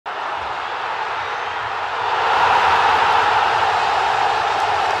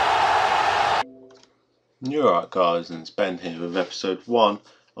You're alright, guys, and it's Ben here with episode 1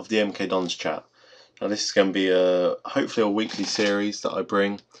 of the MK Dons chat. Now this is going to be hopefully a weekly series that I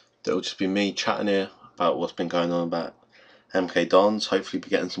bring that will just be me chatting here about what's been going on about MK Dons. Hopefully be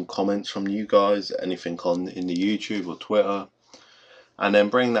getting some comments from you guys, anything in the YouTube or Twitter, and then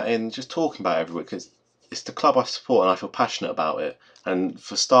bring that in, just talking about it every week, because it's the club I support and I feel passionate about it. And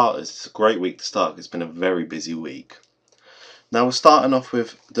for starters, it's a great week to start. It's been a very busy week. Now we're starting off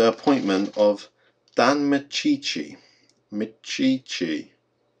with the appointment of Dan Micciche. Micciche.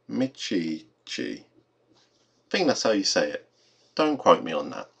 I think that's how you say it. Don't quote me on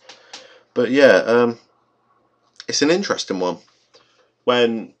that. But yeah, it's an interesting one.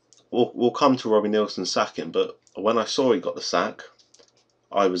 When we'll come to Robbie Neilson's sacking, but when I saw he got the sack,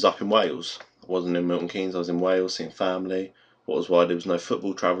 I was up in Wales. I wasn't in Milton Keynes, I was in Wales seeing family. What was why there was no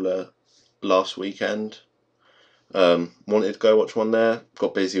football traveller last weekend. Wanted to go watch one there,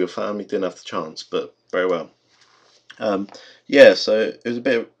 got busy with family, didn't have the chance, but very well. Yeah, so it was a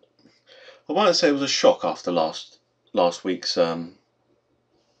bit of, I won't say it was a shock after last week's not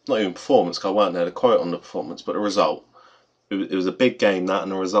even performance, because I weren't there to quote on the performance, but the result. It was a big game, that,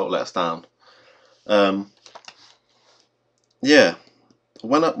 and the result let us down. Yeah,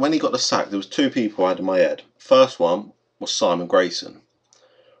 when he got the sack, there was two people I had in my head. First one was Simon Grayson.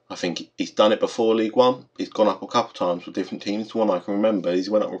 I think he's done it before League One. He's gone up a couple of times with different teams. The one I can remember is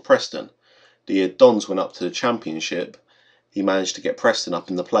he went up with Preston. The year Dons went up to the Championship, he managed to get Preston up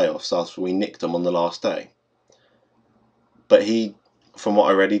in the playoffs after we nicked them on the last day. But he, from what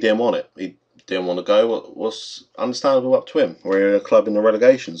I read, he didn't want it. He didn't want to go. What was understandable, up to him. We're in a club in the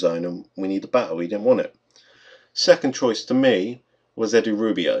relegation zone and we need a battle. He didn't want it. Second choice to me was Edu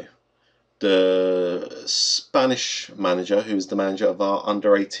Rubio, the Spanish manager, who is the manager of our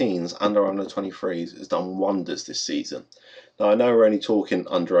under-18s, under-23s, has done wonders this season. Now, I know we're only talking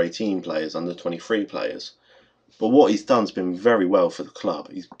under-18 players, under-23 players, but what he's done has been very well for the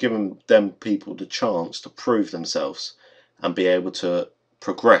club. He's given them people the chance to prove themselves and be able to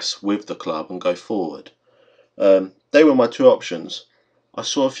progress with the club and go forward. They were my two options. I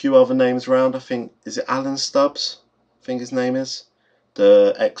saw a few other names around. I think, is it Alan Stubbs? I think his name is.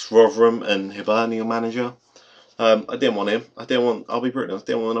 The ex-Rotherham and Hibernian manager. I didn't want him. I'll be brutal, I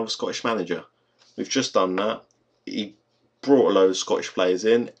didn't want another Scottish manager. We've just done that. He brought a load of Scottish players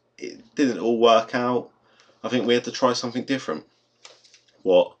in. It didn't all work out. I think we had to try something different.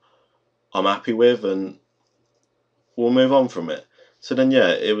 What I'm happy with, and we'll move on from it. So then, yeah,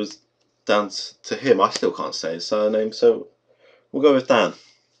 it was down to him. I still can't say his surname, so we'll go with Dan.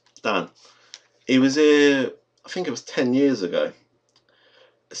 Dan. He was here, I think it was 10 years ago.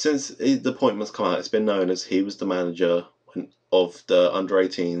 Since the appointment's come out, it's been known as he was the manager of the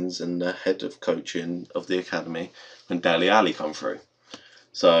under-18s and the head of coaching of the academy when Dele Alli come through.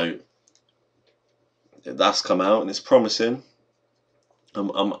 So that's come out and it's promising.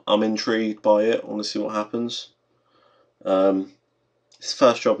 I'm intrigued by it. I want to see what happens. His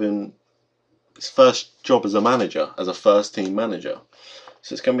first job as a manager, as a first team manager.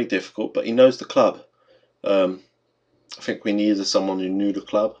 So it's going to be difficult, but he knows the club. I think we needed someone who knew the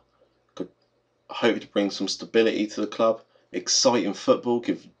club, could hope to bring some stability to the club, exciting football,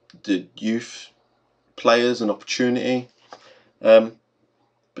 give the youth players an opportunity. But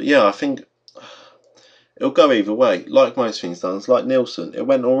yeah, I think it'll go either way. Like most things done, it's like Neilson. It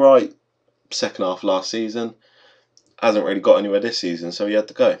went alright second half last season. Hasn't really got anywhere this season, so he had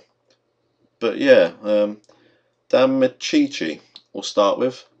to go. But yeah, Dan Micciche we'll start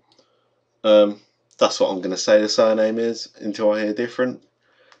with. That's what I'm going to say the surname is until I hear different.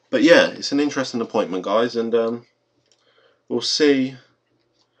 But yeah, it's an interesting appointment, guys, and we'll see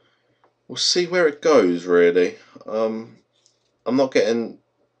where it goes, really. I'm not getting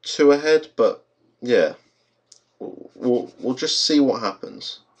too ahead, but yeah, we'll just see what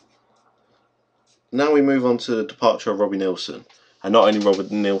happens. Now we move on to the departure of Robbie Neilson, and not only Robbie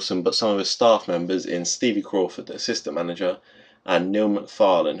Neilson, but some of his staff members in Stevie Crawford, the assistant manager, and Neil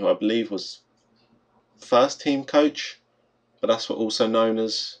McFarlane, who I believe was first team coach, but that's what also known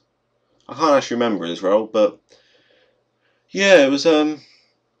as, I can't actually remember his role, but yeah, it was I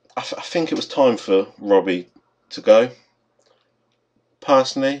think it was time for Robbie to go.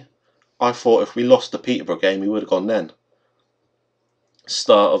 Personally, I thought if we lost the Peterborough game, he would have gone then.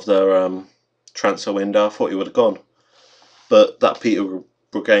 Start of the transfer window, I thought he would have gone, but that Peterborough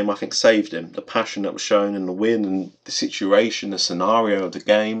game, I think, saved him. The passion that was shown in the win and the situation, the scenario of the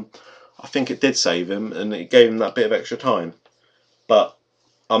game, I think it did save him, and it gave him that bit of extra time. But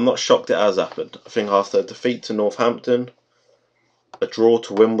I'm not shocked it has happened. I think after a defeat to Northampton, a draw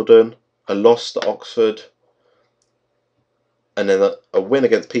to Wimbledon, a loss to Oxford, and then a win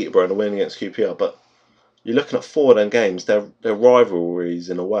against Peterborough and a win against QPR. But You're looking at 4 of them games, they're rivalries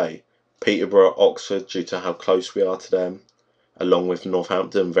in a way. Peterborough, Oxford, due to how close we are to them, along with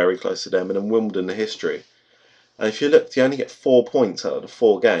Northampton, very close to them, and then Wimbledon, the history. And if you look, you only get 4 points out of the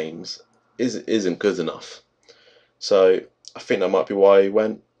 4 games, isn't good enough. So I think that might be why he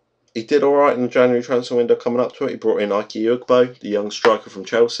went. He did alright in the January transfer window coming up to it. He brought in Ike Ugbo, the young striker from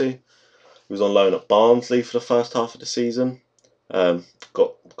Chelsea. He was on loan at Barnsley for the first half of the season. Got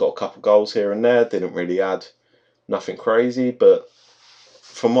a couple of goals here and there. Didn't really add nothing crazy, but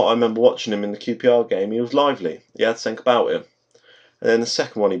from what I remember watching him in the QPR game, he was lively. He had something about him. And then the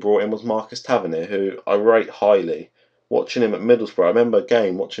second one he brought in was Marcus Tavernier, who I rate highly. Watching him at Middlesbrough, I remember a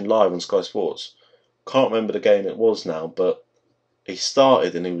game watching live on Sky Sports. Can't remember the game it was now, but he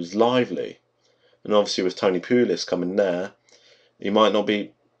started and he was lively. And obviously with Tony Pulis coming there, he might not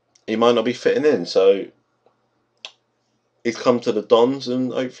be fitting in. So he's come to the Dons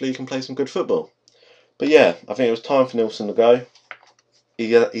and hopefully he can play some good football. But yeah, I think it was time for Neilson to go.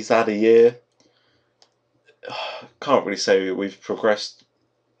 He's had a year. Can't really say we've progressed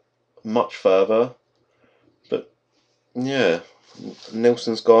much further. But yeah,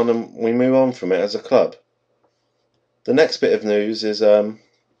 Neilson's gone and we move on from it as a club. The next bit of news is Dean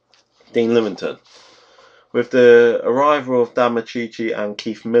Lewington. With the arrival of Dan Micciche and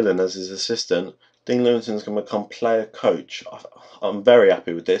Keith Millen as his assistant, Dean Lewington's going to become player coach. I'm very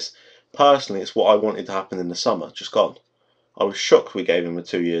happy with this. Personally, it's what I wanted to happen in the summer, just gone. I was shocked we gave him a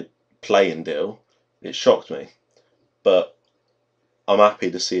 2-year playing deal. It shocked me. But I'm happy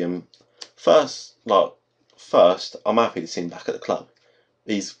to see him first, I'm happy to see him back at the club.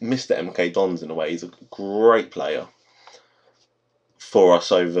 He's Mr. MK Dons in a way. He's a great player for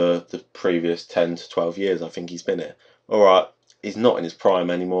us over the previous 10 to 12 years I think he's been here. Alright, he's not in his prime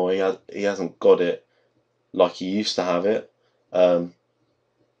anymore. He hasn't got it like he used to have it.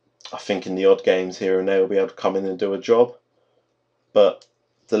 I think in the odd games here and there he'll be able to come in and do a job. But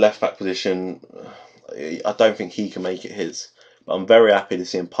the left back position, I don't think he can make it his. But I'm very happy to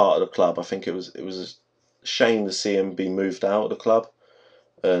see him part of the club. I think it was a shame to see him be moved out of the club.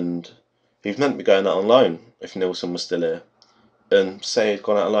 And he was meant to be going out on loan if Neilson was still here. And say he'd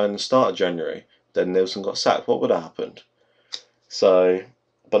gone out on loan at the start of January, then Neilson got sacked, what would have happened? So,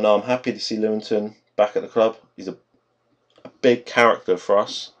 but no, I'm happy to see Lewington back at the club. He's a big character for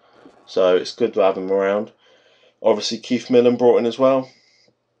us, so it's good to have him around. Obviously, Keith Millen brought in as well.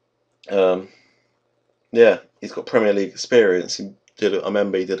 Yeah, he's got Premier League experience. I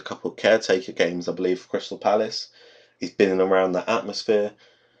remember he did a couple of caretaker games, I believe, for Crystal Palace. He's been in and around that atmosphere.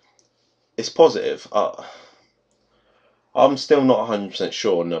 It's positive. I'm still not 100%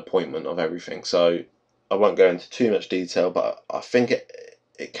 sure on the appointment of everything, so I won't go into too much detail, but I think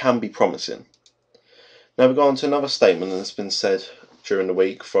it can be promising. Now we go on to another statement that's been said during the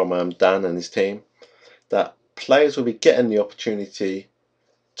week from Dan and his team, that players will be getting the opportunity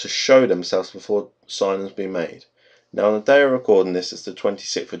to show themselves before signings be made. Now on the day of recording this, it's the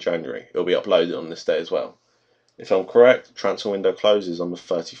 26th of January. It'll be uploaded on this day as well. If I'm correct, the transfer window closes on the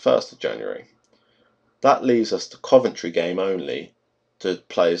 31st of January. That leaves us the Coventry game only to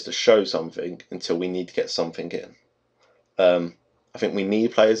players to show something until we need to get something in. I think we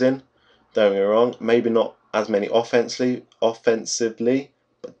need players in, don't get me wrong, maybe not as many offensively,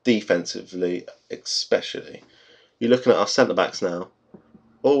 but defensively especially. You're looking at our centre-backs now.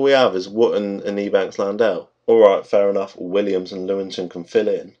 All we have is Wootton and Ebanks-Landell. Alright, fair enough, Williams and Lewington can fill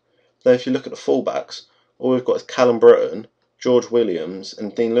in. Then if you look at the full-backs, all we've got is Callum Britton, George Williams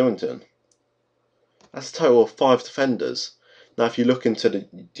and Dean Lewington. That's a total of 5 defenders. Now if you look into the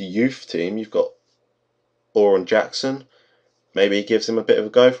youth team, you've got Oren Jackson. Maybe he gives him a bit of a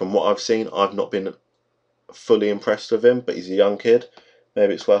go. From what I've seen, I've not been fully impressed with him, but he's a young kid.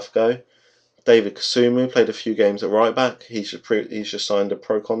 Maybe it's worth a go. David Kasumu played a few games at right back. He's just signed a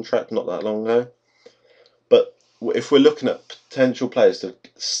pro contract not that long ago. But if we're looking at potential players to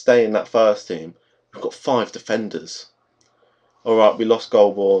stay in that first team, we've got 5 defenders. Alright, we lost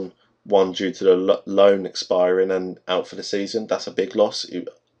Goulbourne, one due to the loan expiring and out for the season. That's a big loss.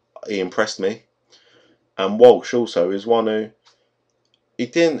 He impressed me. And Walsh also is one who he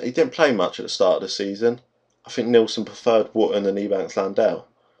didn't play much at the start of the season. I think Neilson preferred Wootton and Ebanks-Landell,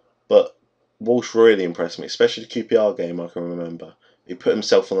 but Walsh really impressed me, especially the QPR game. I can remember he put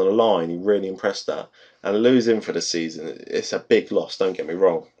himself on the line. He really impressed that. And losing for the season, it's a big loss. Don't get me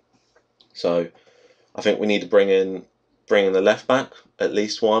wrong. So I think we need to bring in the left back, at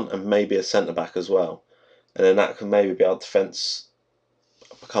least one, and maybe a centre back as well. And then that can maybe be our defence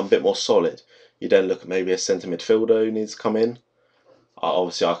become a bit more solid. You then look at maybe a centre midfielder who needs to come in.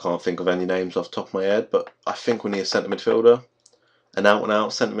 Obviously, I can't think of any names off the top of my head, but I think we need a centre midfielder, an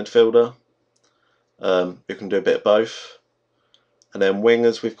out-and-out centre midfielder. who can do a bit of both. And then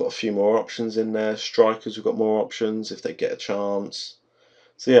wingers, we've got a few more options in there. Strikers, we've got more options if they get a chance.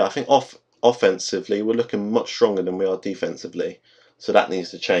 So yeah, I think offensively, we're looking much stronger than we are defensively. So that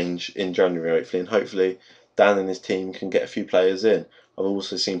needs to change in January, hopefully. And hopefully Dan and his team can get a few players in. I've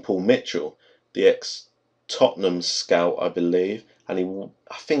also seen Paul Mitchell, the ex-Tottenham scout, I believe. And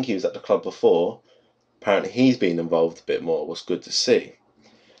I think he was at the club before. Apparently he's been involved a bit more. It was good to see.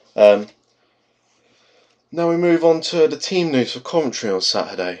 Now we move on to the team news for Coventry on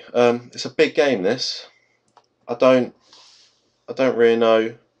Saturday. It's a big game, this. I don't really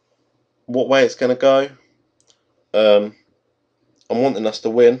know what way it's going to go. I'm wanting us to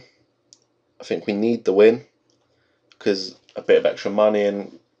win. I think we need the win because a bit of extra money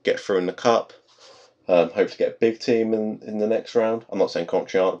and get through in the cup. Hopefully get a big team in the next round. I'm not saying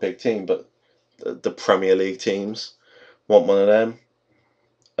Coventry aren't a big team, but the Premier League teams want one of them.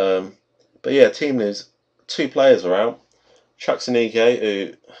 But yeah, team news. 2 players are out. Micciche,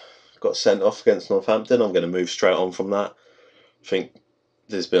 who got sent off against Northampton. I'm going to move straight on from that. I think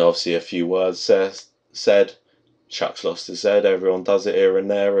there's been obviously a few words said. Chuck's lost his head. Everyone does it here and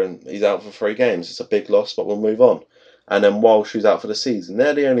there, and he's out for 3 games. It's a big loss, but we'll move on. And then Walsh, who's out for the season.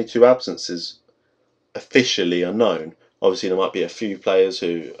 They're the only 2 absences officially are known. Obviously, there might be a few players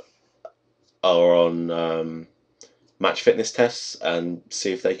who are on match fitness tests and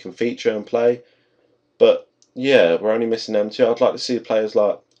see if they can feature and play. But yeah, we're only missing them 2. I'd like to see players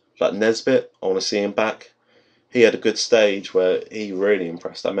like Nesbitt. I want to see him back. He had a good stage where he really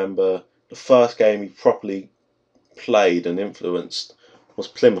impressed. I remember the first game he properly played and influenced was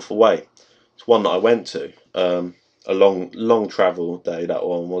Plymouth away. It's one that I went to. A long travel day. That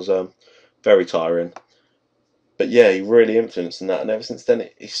one was very tiring. But yeah, he really influenced in that, and ever since then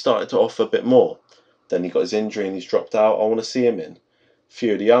he started to offer a bit more. Then he got his injury and he's dropped out. I want to see him in. A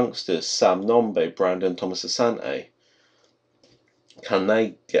few of the youngsters, Sam Nombe, Brandon Thomas Asante, can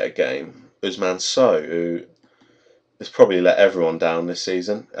they get a game? Usman So, who has probably let everyone down this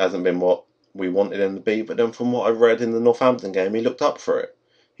season, hasn't been what we wanted him to be, but then from what I read in the Northampton game, he looked up for it.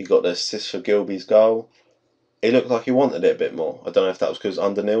 He got the assist for Gilby's goal. He looked like he wanted it a bit more. I don't know if that was because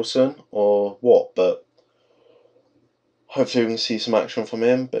under Neilson or what, but hopefully we can see some action from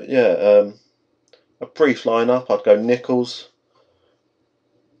him. But yeah, a brief lineup. I'd go Nichols,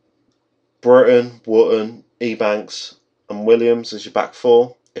 Britton, Wotton, Ebanks, and Williams as your back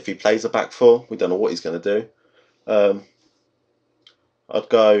 4. If he plays a back 4, we don't know what he's going to do. I'd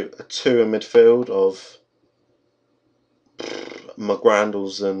go a 2 in midfield of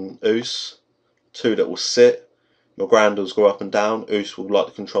McGrandles and Oos. 2 that will sit. McGrandles go up and down. Oos will like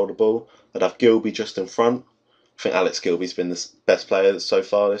to control the ball. I'd have Gilby just in front. I think Alex Gilby's been the best player so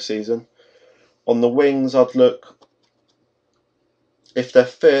far this season. On the wings, I'd look, if they're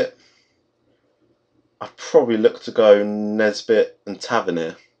fit, I'd probably look to go Nesbitt and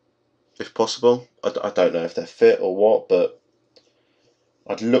Tavernier, if possible. I don't know if they're fit or what, but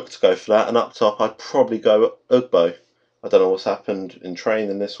I'd look to go for that. And up top, I'd probably go Ugbo. I don't know what's happened in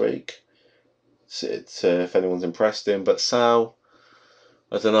training this week. It's if anyone's impressed him, but Sal,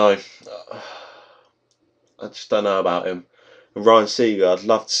 I don't know. I just don't know about him. And Ryan Seeger, I'd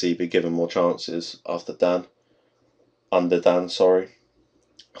love to see be given more chances under Dan.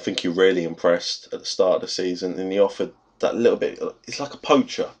 I think he really impressed at the start of the season, and he offered that little bit. It's like a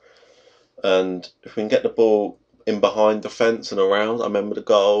poacher, and if we can get the ball in behind the fence and around. I remember the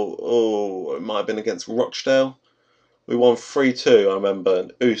goal. Oh, it might have been against Rochdale. We won 3-2. I remember,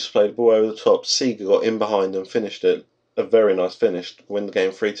 and Oos played the ball over the top. Seeger got in behind and finished it. A very nice finish to win the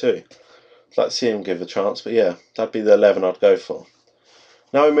game 3-2. I'd like to see him give a chance, but yeah, that'd be the 11 I'd go for.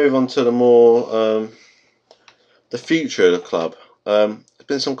 Now we move on to the more the future of the club. There's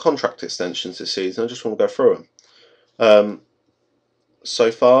been some contract extensions this season. I just want to go through them.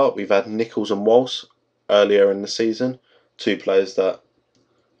 So far, we've had Nichols and Walsh earlier in the season. 2 players that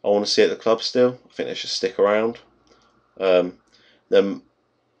I want to see at the club still. I think they should stick around. Then,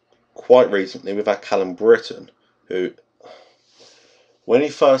 quite recently, we've had Callum Britton, who, when he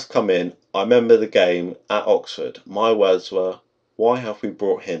first come in, I remember the game at Oxford. My words were, why have we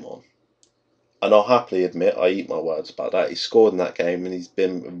brought him on? And I'll happily admit, I eat my words about that. He scored in that game and he's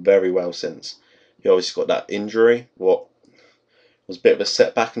been very well since. He obviously got that injury, what was a bit of a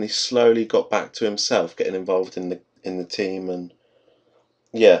setback, and he slowly got back to himself, getting involved in the team. And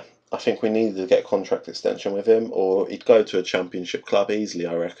yeah, I think we needed to get a contract extension with him, or he'd go to a championship club easily,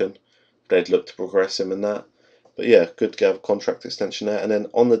 I reckon. They'd look to progress him in that. But yeah, good to have a contract extension there. And then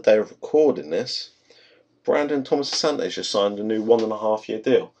on the day of recording this, Brandon Thomas Asante just signed a new 1.5-year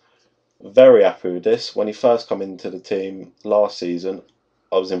deal. Very happy with this. When he first came into the team last season,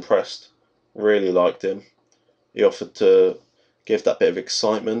 I was impressed Really liked him. He offered to give that bit of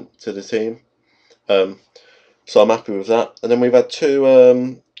excitement to the team. So I'm happy with that. And then we've had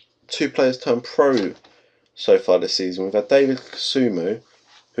two players turn pro so far this season. We've had David Kasumu,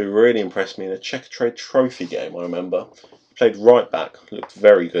 who really impressed me in a Checkatrade Trophy game, I remember. Played right back, looked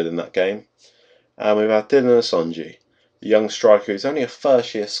very good in that game. And we've had Dylan Asanji, the young striker who's only a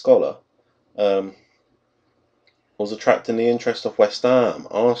first year scholar. Was attracting the interest of West Ham,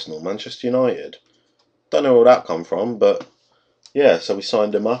 Arsenal, Manchester United. Don't know where that come from, but yeah, so we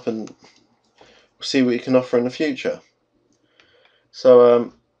signed him up and we'll see what he can offer in the future.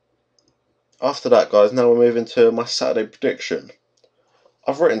 So after that, guys, now we're moving to my Saturday prediction.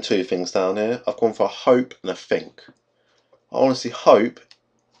 I've written two things down here. I've gone for a hope and a think. I honestly hope,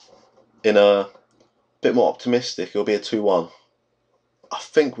 in a bit more optimistic, it'll be a 2-1. I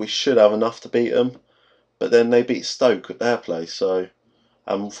think we should have enough to beat them, but then they beat Stoke at their place, so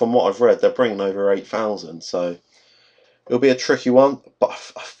from what I've read, they're bringing over 8,000, so it'll be a tricky one. But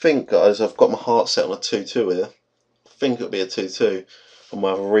I think, guys, I've got my heart set on a 2-2 here. I think it'll be a 2-2, and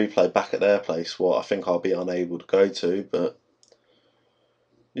we'll have a replay back at their place, what I think I'll be unable to go to, but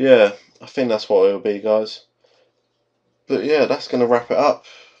yeah, I think that's what it'll be, guys. But yeah, that's going to wrap it up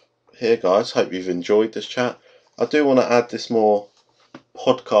here, guys. Hope you've enjoyed this chat. I do want to add this more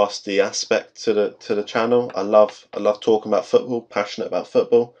podcasty aspect to the channel. I love talking about football, passionate about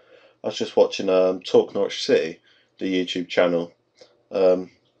football. I was just watching Talk Norwich City, the YouTube channel. They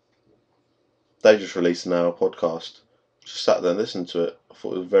just released an hour podcast. Just sat there and listened to it. I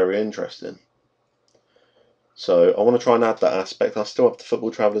thought it was very interesting. So I want to try and add that aspect. I still have the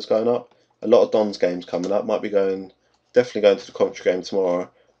football travellers going up. A lot of Don's games coming up. Definitely going to the Coventry game tomorrow,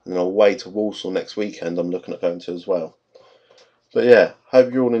 and then away to Walsall next weekend. I'm looking at going to as well. But yeah,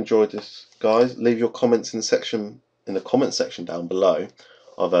 hope you all enjoyed this, guys. Leave your comments in the comment section down below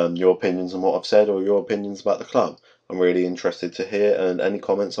of your opinions on what I've said or your opinions about the club. I'm really interested to hear, and any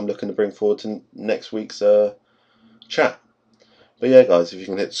comments I'm looking to bring forward to next week's chat. But yeah, guys, if you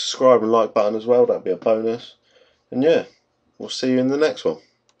can hit the subscribe and like button as well, that'd be a bonus. And yeah, we'll see you in the next one.